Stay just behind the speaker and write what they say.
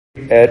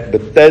at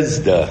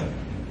Bethesda,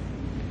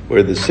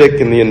 where the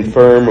sick and the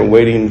infirm are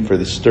waiting for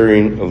the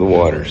stirring of the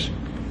waters.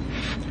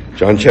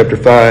 John chapter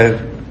 5,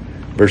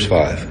 verse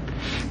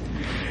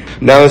 5.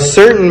 Now a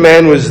certain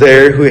man was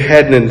there who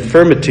had an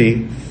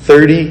infirmity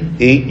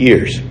 38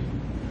 years.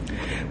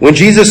 When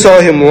Jesus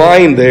saw him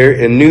lying there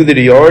and knew that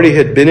he already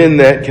had been in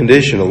that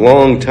condition a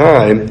long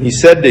time, he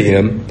said to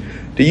him,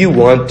 "Do you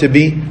want to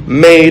be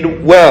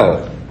made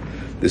well?"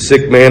 The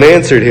sick man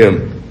answered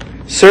him,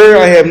 "Sir,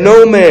 I have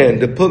no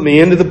man to put me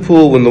into the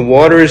pool when the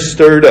water is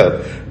stirred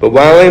up, but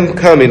while I am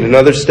coming,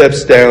 another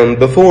steps down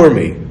before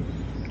me."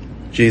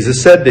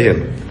 Jesus said to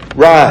him,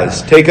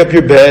 "Rise, take up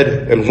your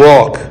bed and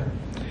walk."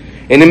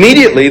 And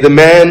immediately the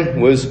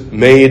man was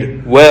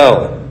made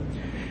well,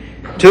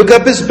 took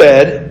up his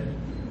bed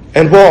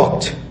and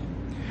walked.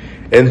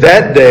 And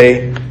that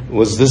day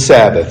was the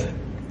Sabbath.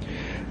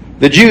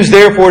 The Jews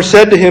therefore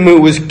said to him who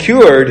was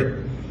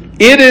cured,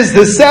 "It is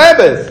the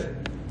Sabbath.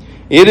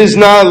 It is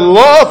not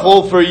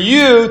lawful for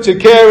you to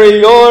carry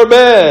your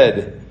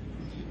bed."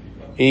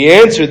 He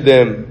answered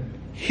them,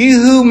 "He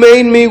who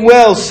made me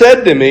well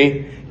said to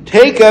me,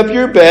 'Take up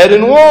your bed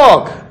and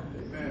walk.'"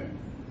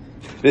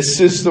 This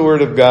is the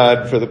word of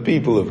God for the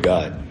people of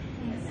God.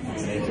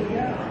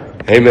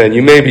 Amen.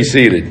 You may be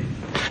seated.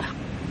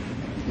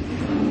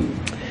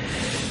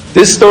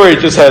 This story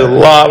just had a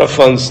lot of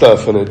fun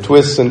stuff in it,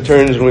 twists and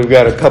turns, and we've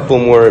got a couple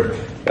more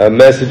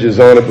messages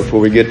on it before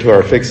we get to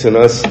our Fixin'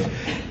 Us.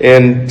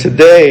 And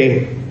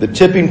today, the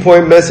tipping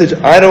point message,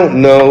 I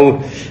don't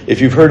know if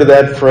you've heard of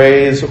that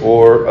phrase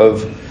or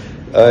of,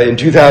 in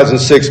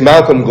 2006,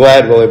 Malcolm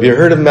Gladwell. Have you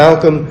heard of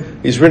Malcolm?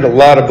 He's written a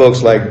lot of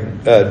books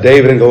like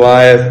David and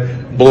Goliath,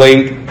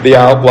 Blink, The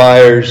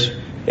Outliers,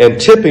 and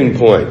Tipping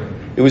Point.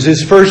 It was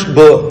his first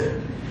book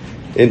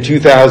in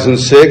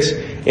 2006,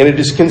 and it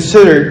is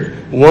considered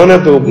one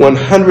of the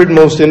 100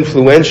 most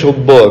influential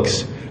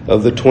books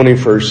of the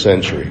 21st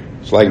century.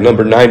 It's like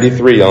number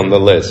 93 on the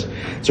list.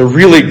 It's a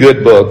really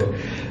good book.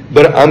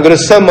 But I'm going to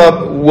sum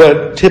up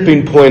what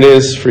tipping point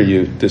is for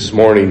you this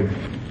morning.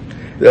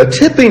 A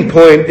tipping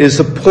point is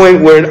a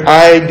point where an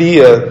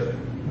idea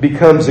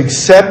becomes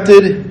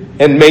accepted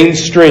and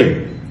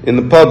mainstream in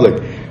the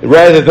public,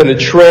 rather than a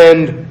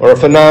trend or a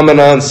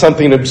phenomenon,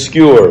 something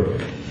obscure.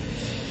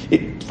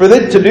 For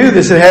it to do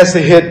this, it has to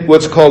hit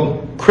what's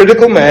called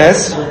critical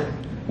mass,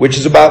 which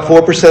is about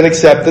 4%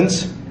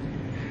 acceptance,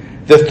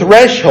 the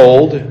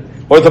threshold,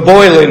 or the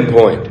boiling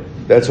point.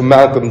 That's what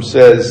Malcolm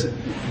says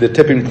the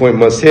tipping point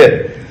must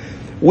hit.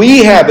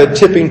 We have a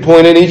tipping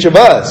point in each of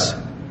us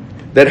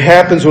that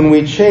happens when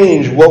we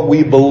change what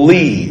we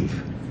believe.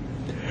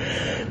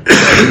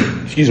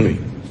 Excuse me.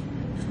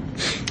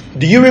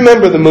 Do you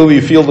remember the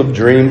movie Field of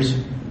Dreams?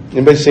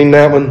 Anybody seen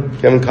that one?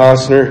 Kevin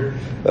Costner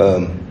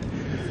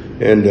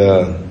and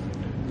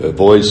the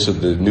voice of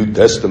the New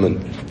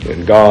Testament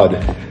and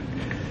God.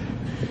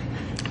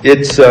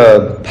 It's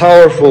a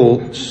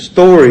powerful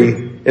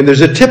story. And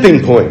there's a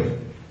tipping point,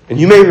 and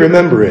you may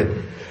remember it.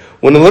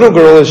 When a little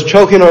girl is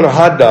choking on a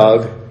hot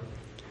dog,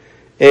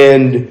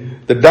 and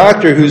the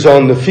doctor who's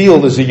on the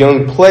field as a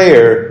young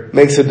player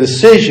makes a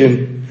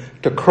decision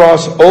to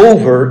cross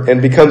over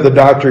and become the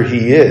doctor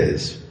he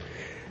is.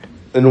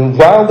 And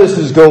while this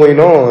is going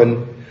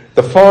on,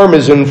 the farm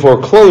is in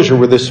foreclosure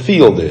where this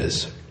field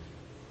is.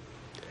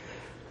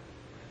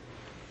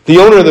 The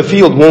owner of the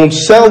field won't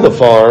sell the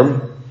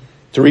farm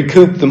to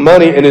recoup the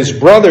money, and his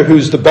brother,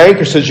 who's the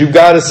banker, says, "You've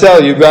got to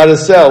sell, you've got to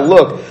sell.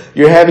 Look,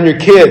 you're having your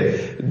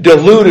kid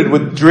deluded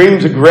with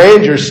dreams of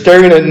grandeur,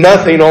 staring at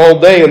nothing all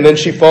day," and then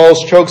she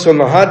falls, chokes on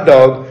the hot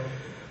dog.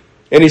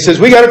 And he says,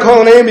 "We got to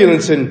call an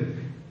ambulance."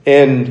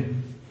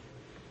 And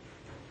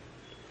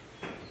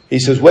he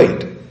says,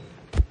 "Wait."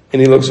 And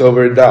he looks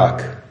over at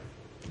Doc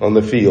on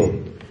the field.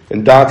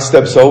 And Doc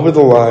steps over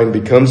the line,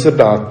 becomes the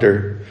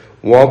doctor,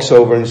 walks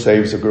over and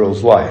saves the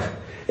girl's life.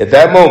 At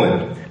that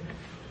moment,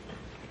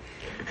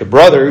 the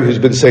brother who's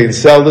been saying,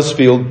 "Sell this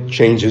field,"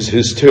 changes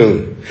his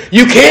tune.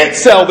 "You can't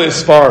sell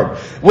this farm.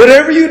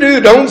 Whatever you do,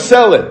 don't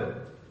sell it."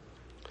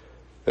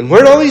 And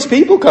where'd all these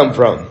people come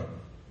from?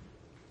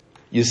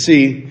 You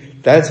see,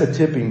 that's a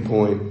tipping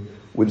point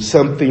when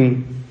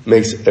something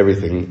makes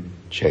everything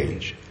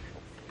change.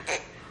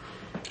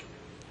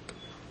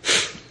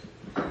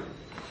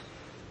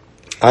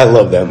 I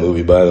love that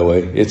movie, by the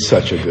way. It's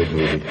such a good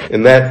movie.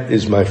 And that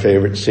is my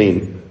favorite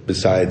scene,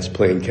 besides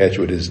playing catch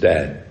with his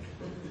dad.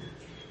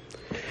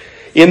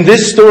 In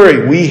this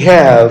story, we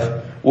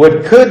have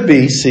what could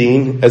be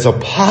seen as a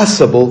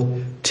possible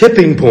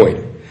tipping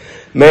point.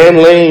 Man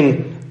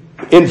laying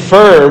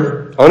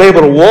infirm,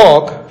 unable to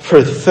walk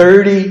for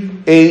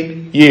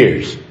 38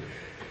 years.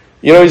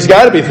 You know, he's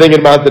got to be thinking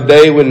about the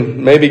day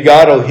when maybe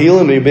God will heal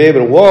him and he'll be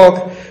able to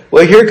walk.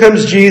 Well, here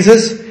comes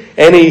Jesus,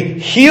 and he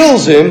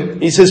heals him.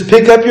 He says,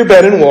 "Pick up your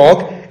bed and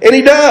walk." And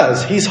he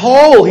does. He's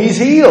whole. He's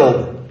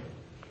healed.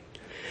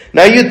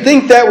 Now, you'd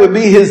think that would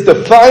be his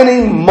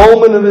defining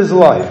moment of his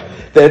life,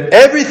 that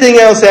everything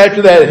else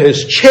after that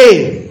has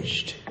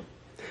changed.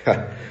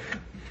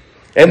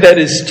 And that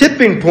his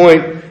tipping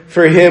point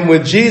for him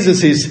with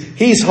Jesus,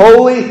 he's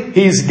holy,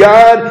 he's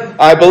God,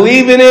 I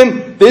believe in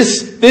him,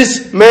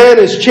 This man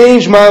has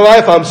changed my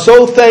life. I'm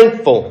so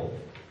thankful.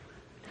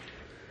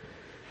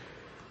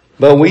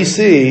 But we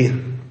see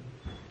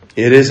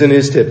it isn't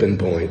his tipping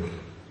point.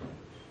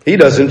 He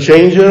doesn't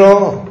change at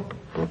all.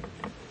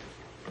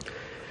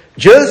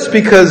 Just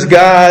because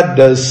God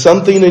does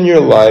something in your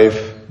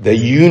life that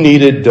you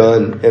needed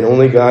done and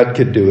only God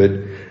could do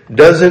it,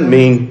 doesn't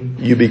mean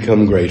you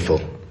become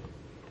grateful.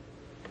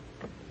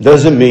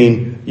 Doesn't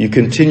mean you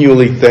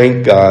continually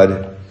thank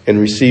God and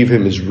receive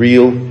Him as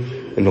real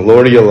and the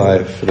Lord of your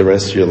life for the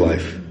rest of your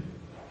life.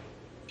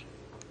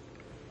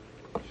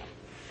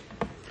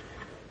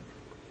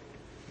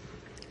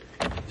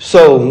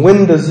 So,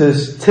 when does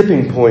this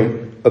tipping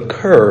point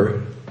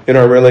occur in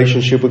our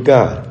relationship with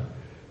God?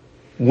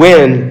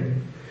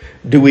 When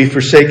do we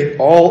forsake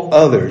all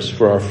others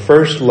for our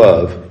first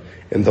love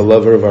and the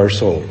lover of our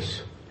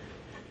souls?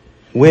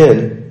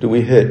 When do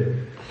we hit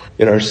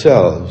in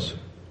ourselves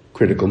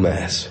critical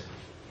mass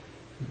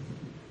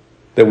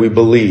that we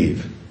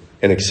believe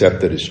and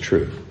accept that is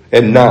true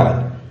and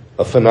not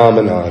a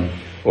phenomenon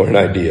or an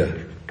idea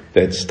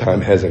that's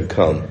time hasn't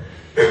come?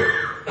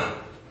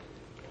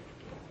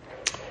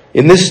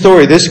 In this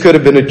story, this could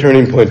have been a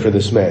turning point for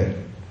this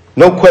man.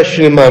 No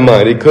question in my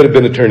mind, it could have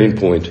been a turning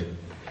point.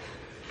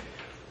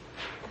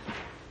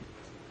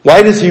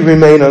 Why does he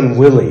remain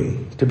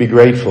unwilling to be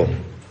grateful?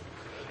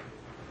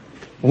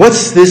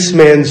 What's this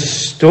man's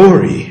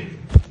story?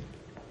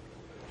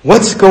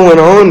 What's going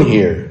on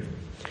here?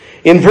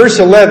 In verse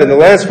 11, the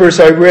last verse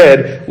I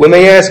read, when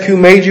they ask who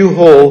made you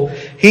whole,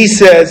 he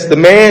says, the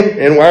man,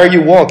 and why are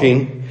you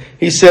walking?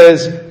 He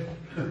says,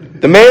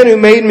 the man who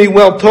made me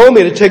well told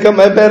me to take up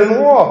my bed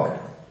and walk.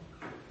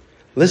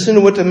 Listen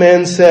to what the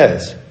man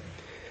says.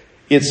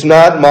 It's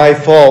not my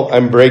fault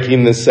I'm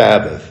breaking the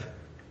Sabbath.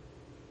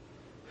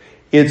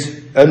 It's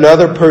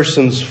another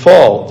person's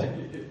fault.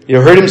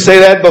 You heard him say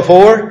that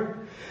before?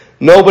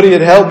 Nobody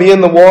had helped me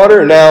in the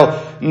water.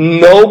 Now,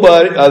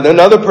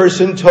 another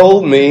person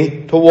told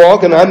me to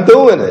walk and I'm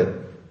doing it.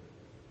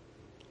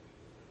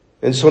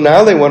 And so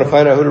now they want to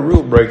find out who the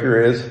rule breaker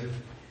is.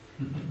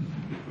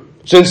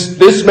 Since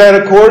this man,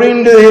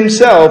 according to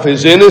himself,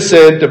 is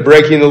innocent of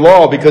breaking the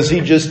law because he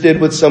just did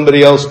what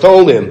somebody else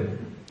told him.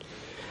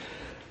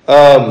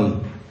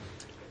 The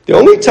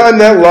only time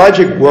that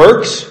logic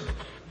works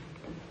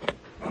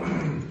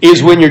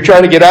is when you're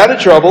trying to get out of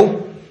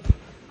trouble.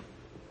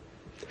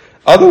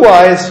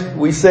 Otherwise,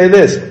 we say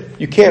this,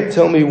 you can't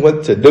tell me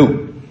what to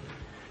do.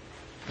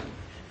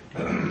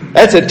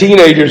 That's a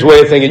teenager's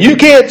way of thinking. You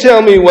can't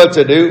tell me what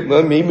to do.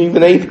 Well, even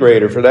an 8th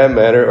grader for that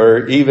matter,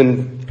 or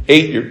even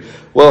 8-year,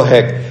 well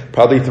heck,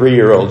 probably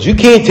 3-year-olds. You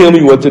can't tell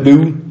me what to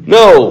do.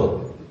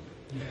 No.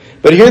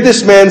 But here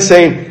this man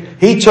saying,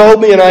 he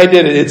told me and I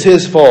did it. It's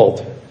his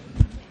fault.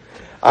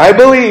 I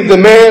believe the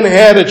man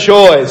had a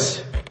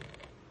choice.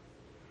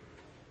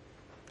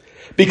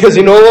 Because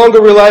he no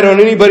longer relied on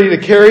anybody to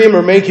carry him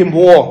or make him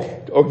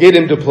walk or get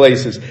him to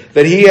places.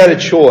 That he had a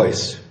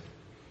choice.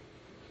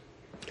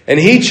 And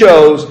he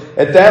chose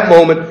at that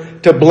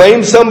moment to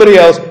blame somebody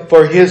else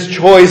for his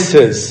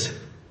choices.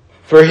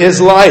 For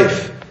his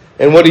life.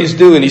 And what he's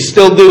doing. He's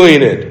still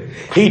doing it.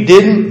 He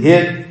didn't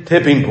hit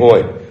tipping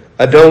point.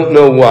 I don't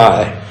know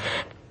why.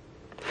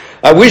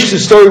 I wish the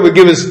story would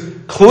give us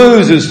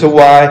clues as to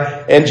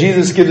why. And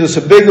Jesus gives us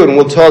a big one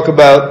we'll talk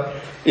about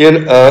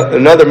in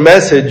another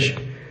message.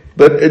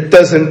 But it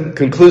doesn't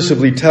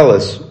conclusively tell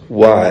us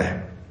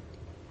why.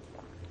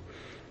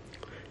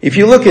 If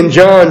you look in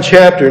John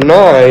chapter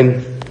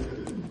 9,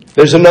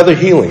 there's another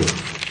healing.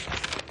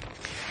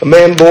 A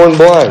man born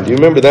blind. Do you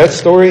remember that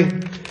story?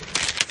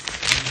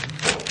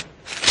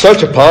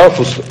 Such a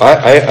powerful story.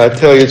 I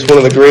tell you, it's one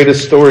of the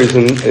greatest stories,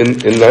 in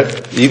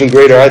that, even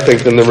greater, I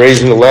think, than the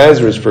raising of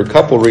Lazarus for a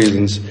couple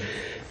reasons.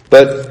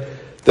 But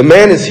the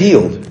man is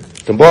healed.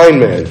 The blind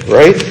man,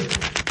 right?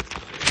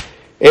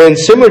 And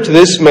similar to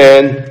this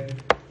man,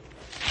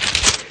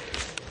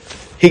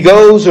 he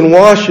goes and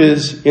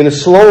washes in a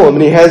Siloam,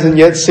 and he hasn't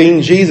yet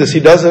seen Jesus. He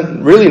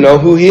doesn't really know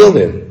who healed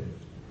him.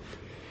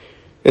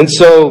 And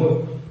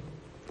so,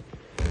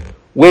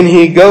 when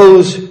he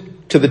goes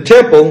to the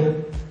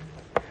temple,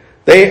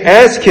 they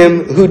ask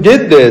him who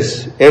did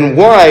this and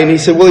why. And he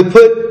said, well, he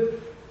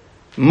put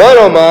mud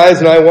on my eyes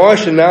and I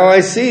washed and now I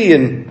see.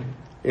 And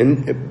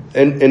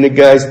the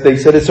guys, they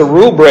said, it's a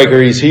rule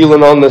breaker. He's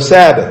healing on the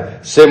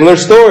Sabbath. Similar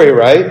story,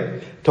 right?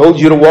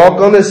 Told you to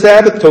walk on the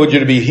Sabbath, told you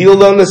to be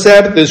healed on the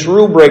Sabbath. This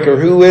rule breaker,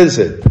 who is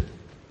it?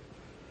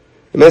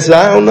 And I said,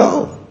 I don't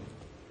know.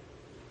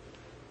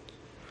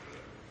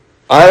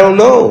 I don't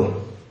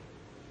know.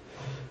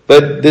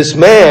 But this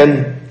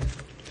man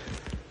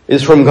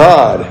is from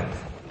God.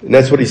 And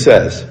that's what he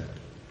says.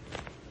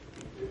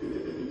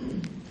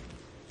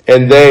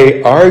 And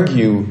they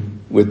argue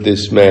with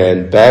this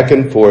man back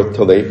and forth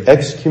till they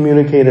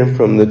excommunicate him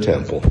from the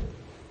temple.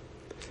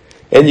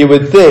 And you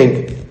would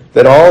think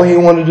that all he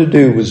wanted to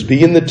do was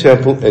be in the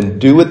temple and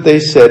do what they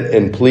said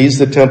and please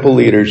the temple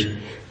leaders.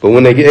 But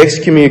when they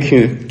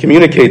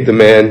excommunicate the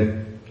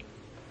man,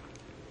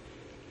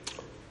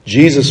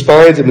 Jesus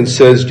finds him and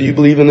says, do you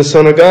believe in the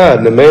Son of God?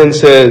 And the man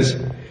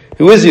says,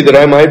 Who is he that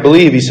I might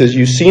believe? He says,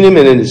 you've seen him,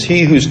 and it is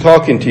he who's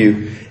talking to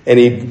you. And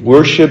he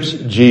worships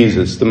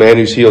Jesus, the man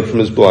who's healed from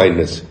his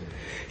blindness.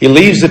 He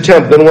leaves the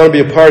temple, doesn't want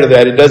to be a part of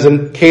that. It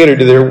doesn't cater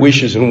to their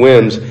wishes and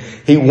whims.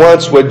 He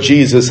wants what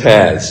Jesus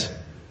has.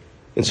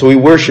 And so he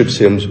worships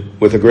him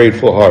with a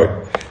grateful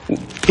heart.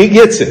 He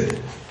gets it.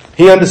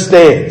 He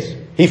understands.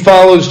 He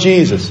follows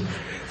Jesus.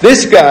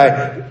 This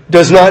guy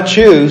does not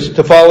choose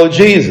to follow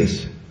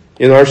Jesus.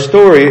 In our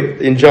story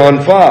in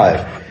John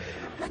 5,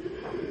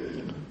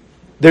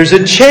 there's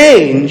a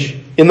change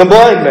in the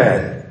blind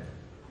man.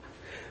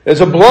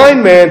 As a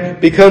blind man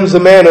becomes a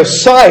man of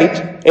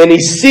sight, and he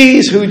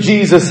sees who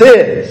Jesus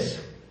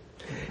is.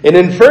 An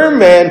infirm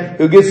man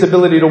who gets the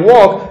ability to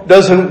walk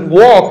doesn't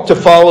walk to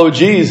follow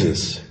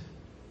Jesus.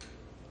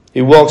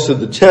 He walks to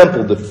the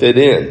temple to fit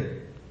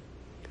in.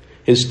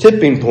 His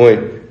tipping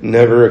point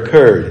never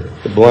occurred.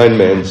 The blind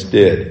man's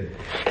did.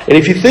 And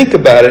if you think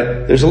about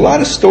it, there's a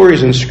lot of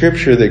stories in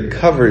Scripture that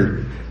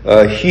cover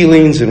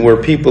healings and where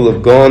people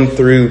have gone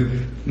through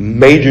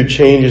major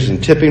changes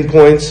and tipping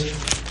points.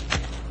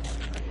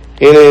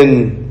 And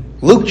in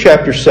Luke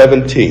chapter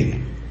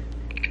 17,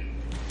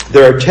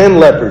 there are 10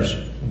 lepers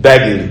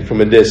begging from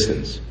a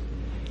distance.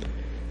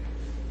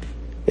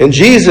 And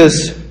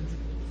Jesus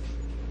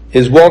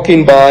is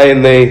walking by,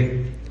 and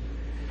they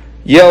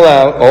yell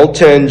out, all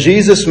 10,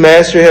 Jesus,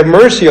 Master, have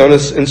mercy on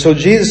us. And so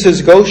Jesus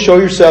says, go show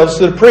yourselves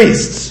to the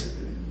priests.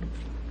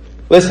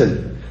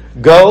 Listen,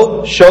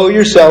 go show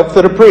yourself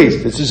to the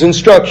priest. This is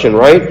instruction,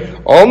 right?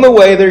 On the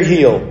way, they're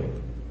healed.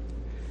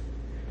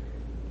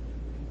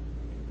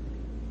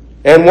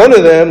 And one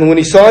of them, when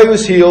he saw he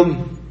was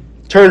healed,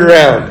 turned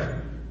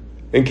around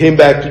and came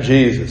back to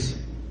Jesus.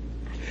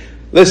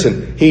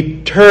 Listen,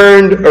 he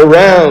turned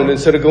around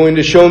instead of going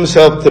to show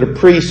himself to the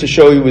priest to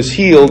show he was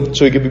healed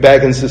so he could be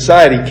back in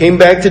society. He came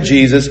back to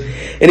Jesus,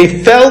 and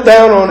he fell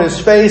down on his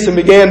face and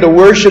began to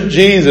worship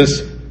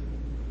Jesus.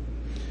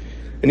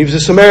 And he was a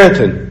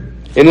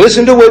Samaritan. And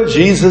listen to what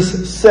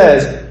Jesus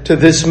says to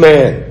this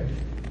man.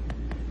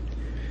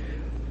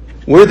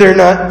 Were there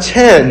not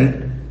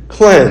 10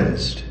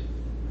 cleansed?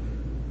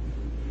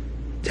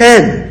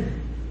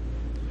 10.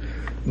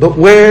 But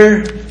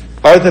where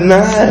are the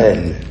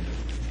 9?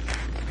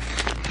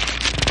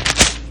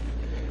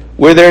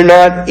 Were there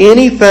not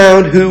any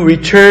found who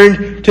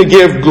returned to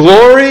give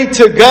glory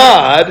to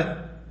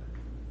God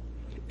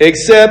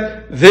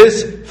except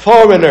this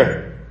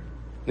foreigner?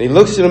 And he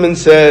looks at him and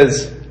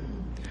says,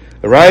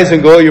 arise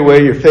and go your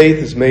way, your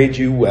faith has made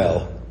you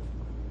well.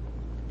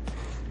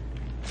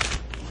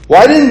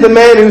 Why didn't the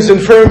man who's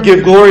infirm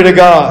give glory to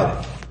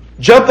God?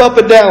 Jump up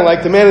and down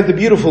like the man at the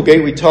Beautiful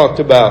Gate we talked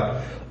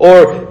about.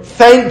 Or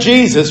thank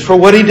Jesus for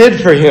what he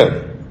did for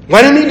him.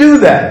 Why didn't he do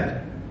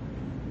that?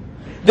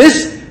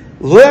 This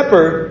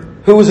leper,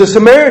 who was a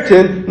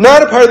Samaritan,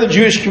 not a part of the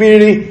Jewish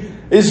community,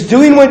 is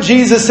doing what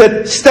Jesus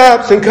said,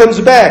 stops and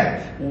comes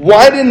back.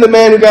 Why didn't the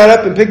man who got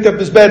up and picked up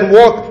his bed and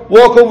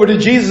walk over to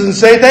Jesus and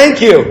say thank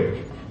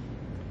you?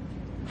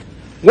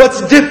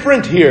 What's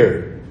different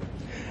here?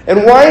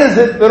 And why is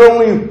it that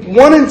only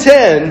 1 in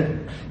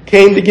 10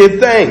 came to give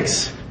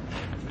thanks?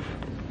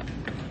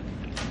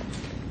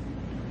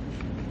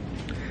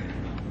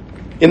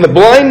 In the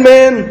blind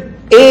man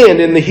and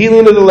in the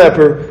healing of the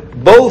leper,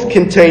 both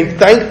contain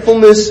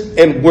thankfulness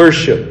and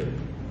worship.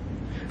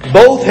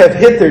 Both have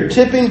hit their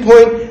tipping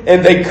point,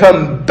 and they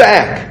come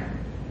back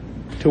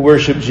to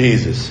worship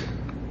Jesus.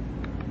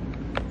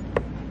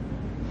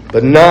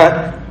 But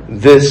not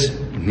this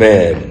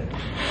man.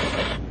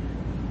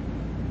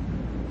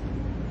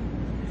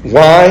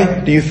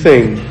 Why do you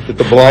think that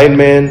the blind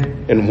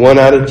man and 1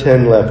 out of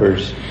 10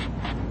 lepers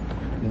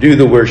do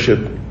the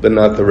worship, but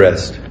not the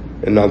rest,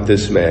 and not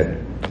this man?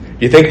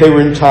 Do you think they were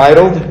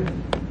entitled?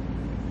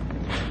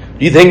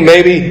 Do you think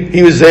maybe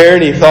he was there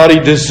and he thought he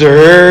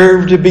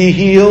deserved to be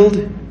healed?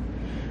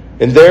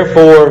 And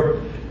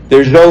therefore,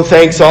 there's no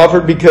thanks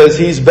offered because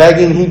he's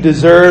begging, he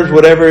deserves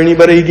whatever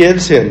anybody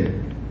gives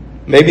him.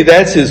 Maybe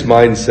that's his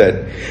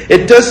mindset.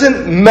 It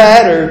doesn't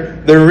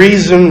matter the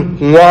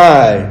reason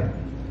why.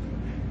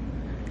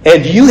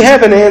 And you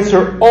have an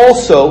answer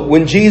also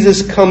when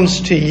Jesus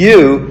comes to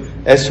you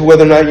as to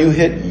whether or not you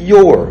hit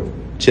your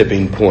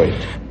tipping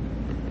point.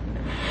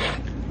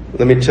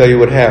 Let me tell you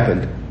what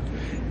happened.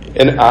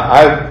 And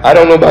I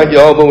don't know about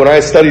y'all, but when I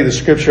study the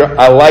Scripture,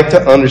 I like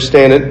to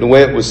understand it the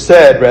way it was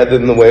said rather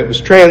than the way it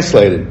was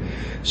translated.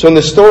 So in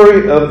the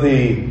story of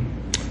the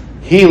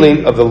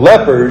healing of the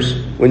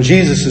lepers, when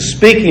Jesus is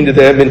speaking to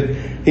them,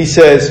 and he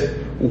says,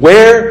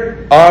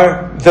 where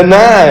are the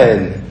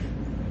 9?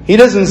 He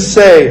doesn't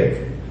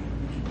say,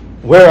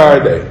 where are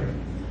they?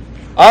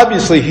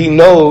 Obviously, he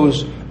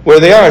knows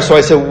where they are. So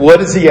I said, what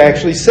is he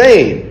actually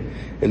saying?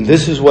 And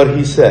this is what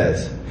he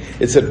says.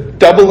 It's a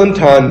double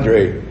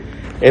entendre,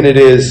 and it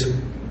is,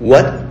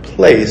 what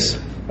place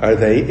are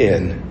they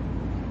in?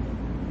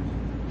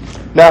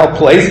 Now,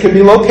 place can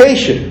be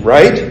location,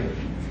 right?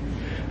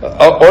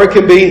 Or it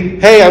can be,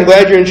 hey, I'm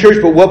glad you're in church,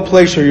 but what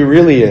place are you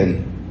really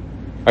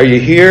in? Are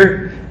you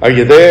here? Are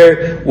you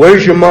there?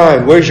 Where's your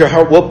mind? Where's your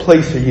heart? What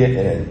place are you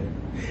in?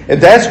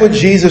 And that's what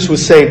Jesus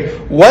was saying.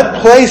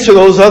 What place are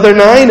those other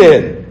 9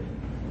 in?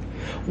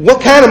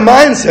 What kind of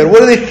mindset?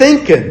 What are they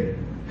thinking?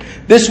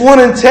 This 1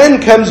 in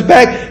 10 comes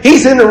back.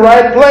 He's in the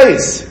right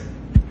place.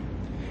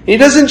 He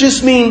doesn't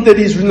just mean that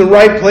he's in the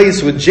right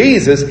place with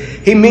Jesus.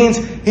 He means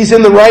he's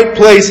in the right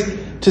place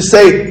to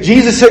say,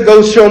 Jesus said,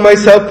 go show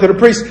myself to the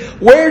priest.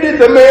 Where did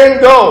the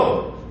man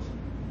go?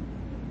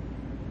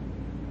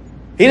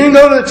 He didn't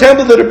go to the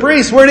temple to the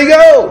priest. Where did he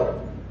go?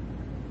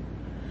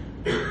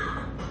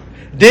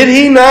 Did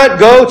he not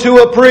go to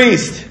a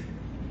priest?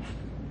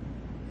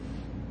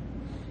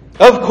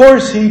 Of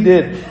course he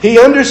did. He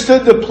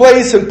understood the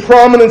place and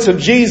prominence of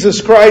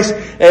Jesus Christ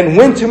and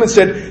went to him and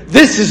said,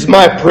 this is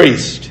my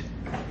priest.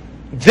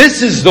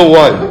 This is the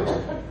one.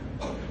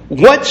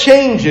 What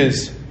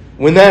changes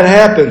when that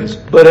happens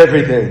but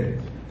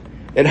everything?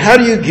 And how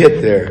do you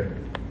get there?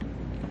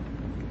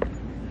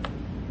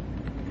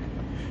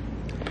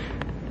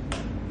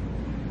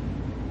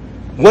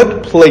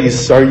 What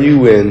place are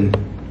you in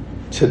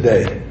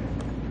today?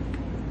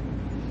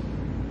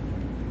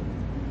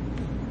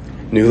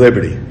 New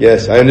Liberty.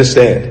 Yes, I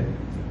understand.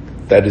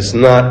 That is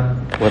not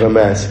what I'm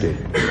asking.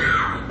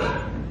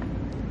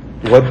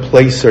 What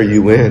place are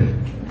you in?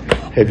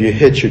 Have you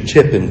hit your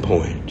tipping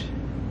point?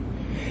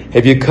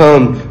 Have you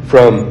come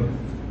from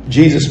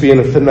Jesus being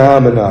a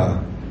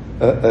phenomenon,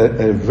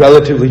 a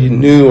relatively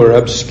new or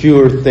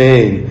obscure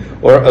thing,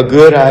 or a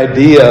good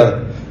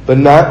idea, but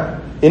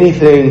not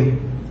anything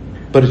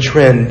but a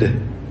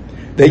trend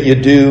that you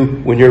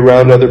do when you're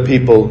around other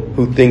people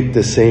who think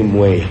the same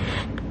way?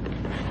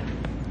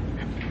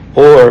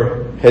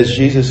 Or has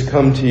Jesus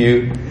come to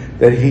you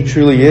that He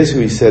truly is who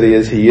He said He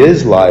is? He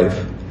is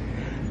life,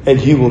 and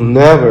He will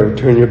never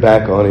turn your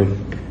back on Him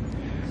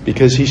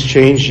because He's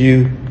changed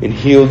you and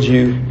healed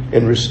you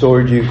and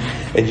restored you,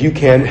 and you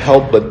can't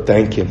help but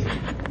thank Him.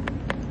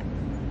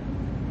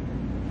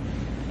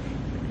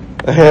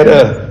 I had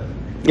a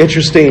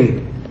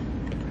interesting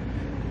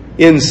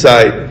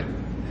insight.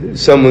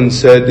 Someone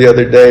said the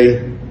other day,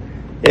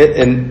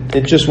 and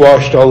it just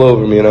washed all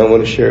over me, and I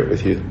want to share it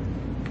with you.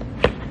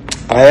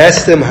 I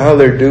asked them how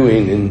they're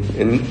doing,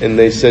 and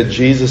they said,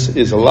 Jesus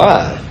is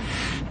alive.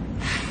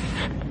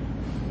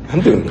 I'm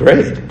doing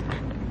great.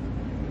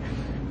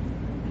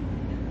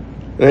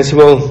 And I said,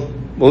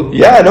 well,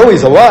 yeah, I know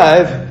He's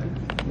alive,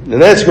 and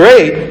that's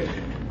great.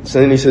 So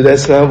then he said,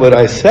 that's not what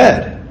I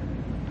said.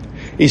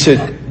 He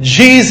said,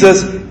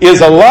 Jesus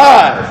is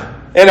alive,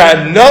 and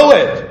I know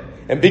it.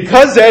 And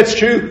because that's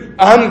true,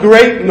 I'm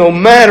great no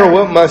matter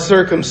what my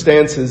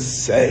circumstances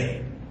say.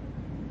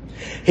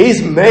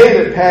 He's made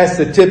it past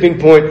the tipping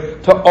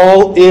point to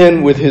all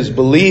in with His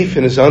belief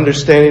and His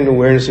understanding and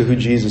awareness of who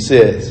Jesus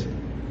is.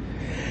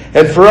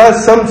 And for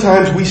us,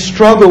 sometimes we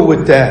struggle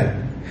with that.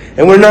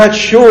 And we're not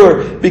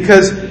sure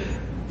because,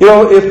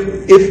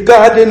 if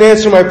God didn't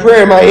answer my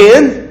prayer, am I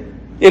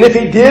in? And if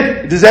He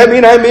did, does that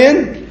mean I'm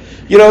in?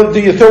 Do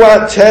you throw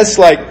out tests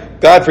like,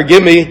 God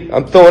forgive me,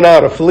 I'm throwing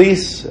out a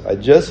fleece, I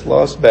just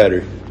lost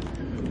battery.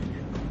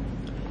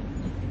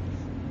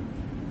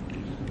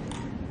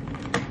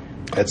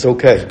 That's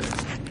okay.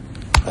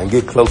 I can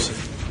get closer.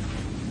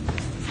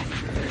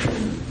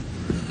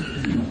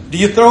 Do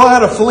you throw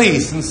out a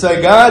fleece and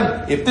say,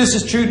 God, if this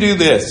is true, do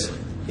this.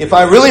 If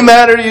I really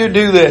matter to you,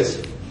 do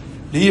this.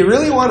 Do you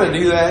really want to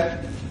do that?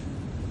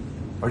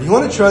 Or do you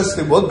want to trust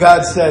that what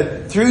God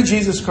said through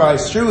Jesus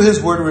Christ, through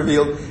His Word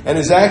revealed, and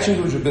His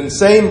actions which have been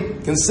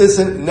same,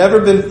 consistent, never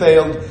been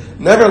failed,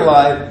 never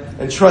lied,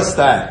 and trust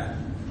that?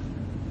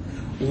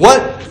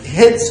 What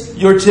hits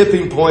your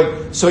tipping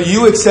point so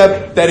you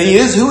accept that He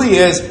is who He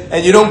is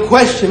and you don't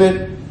question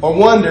it or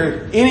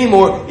wonder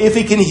anymore if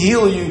He can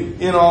heal you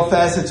in all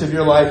facets of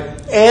your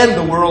life and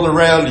the world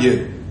around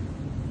you?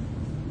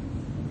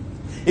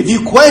 If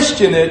you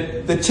question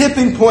it, the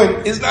tipping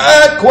point is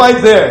not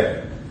quite there.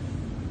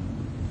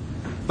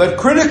 But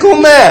critical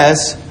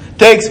mass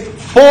takes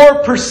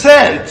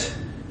 4%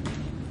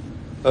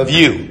 of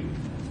you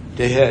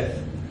to hit.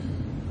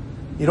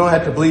 You don't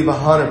have to believe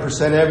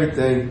 100%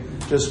 everything.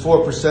 Just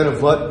 4%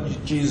 of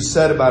what Jesus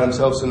said about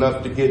Himself is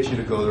enough to get you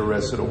to go the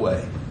rest of the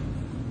way.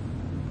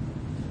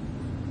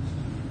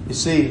 You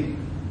see,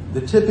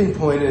 the tipping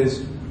point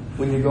is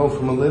when you go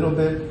from a little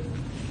bit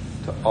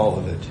to all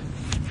of it.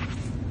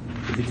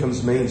 It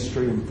becomes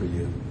mainstream for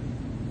you.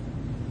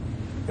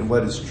 And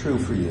what is true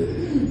for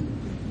you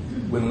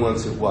when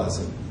once it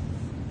wasn't.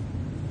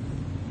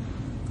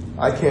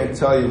 I can't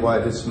tell you why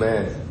this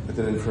man with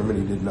an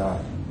infirmity did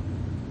not.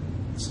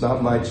 It's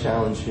not my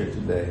challenge here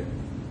today.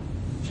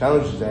 The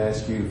challenge is to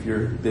ask you if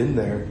you've been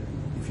there,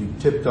 if you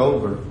tipped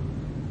over.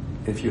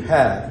 If you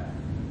have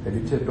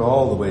you tipped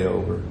all the way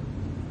over?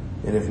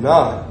 And if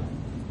not,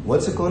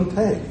 what's it going to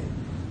take?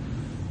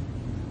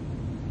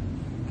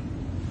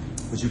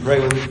 Would you pray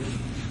with me?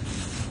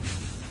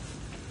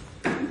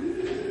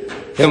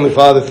 Heavenly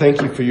Father,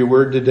 thank you for your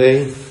word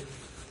today.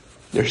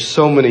 There's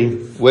so many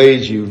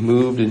ways you've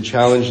moved and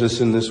challenged us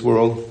in this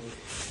world.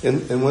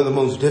 And one of the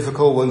most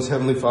difficult ones,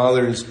 Heavenly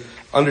Father, is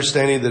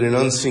understanding that an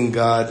unseen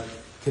God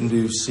can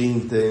do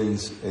seen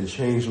things and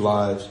change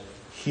lives,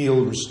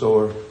 heal,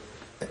 restore.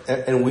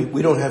 And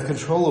we don't have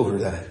control over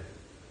that.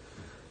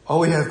 All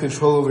we have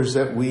control over is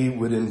that we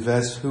would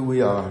invest who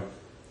we are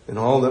and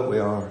all that we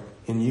are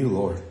in you,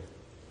 Lord.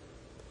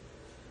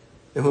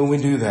 And when we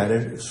do that,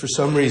 if for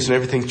some reason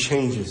everything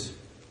changes.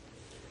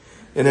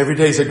 And every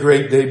day is a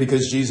great day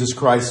because Jesus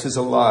Christ is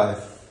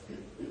alive.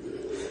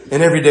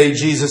 And every day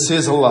Jesus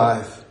is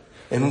alive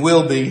and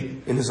will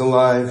be and is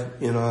alive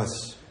in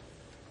us.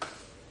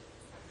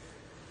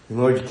 And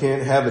Lord, you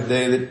can't have a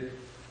day that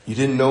you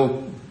didn't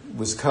know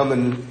was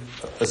coming,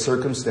 a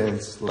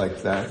circumstance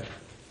like that.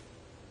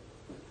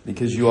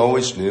 Because you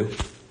always knew.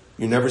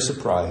 You're never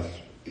surprised.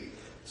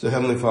 So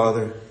Heavenly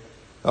Father,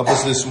 help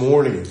us this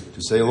morning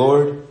to say,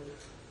 Lord,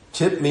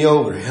 tip me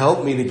over.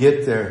 Help me to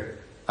get there.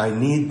 I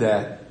need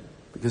that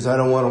because I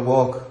don't want to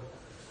walk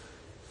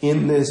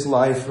in this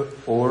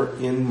life or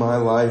in my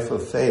life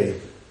of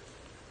faith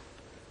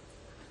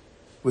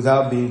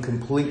without being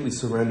completely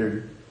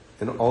surrendered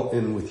and all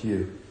in with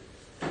you.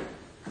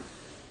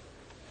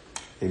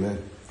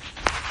 Amen.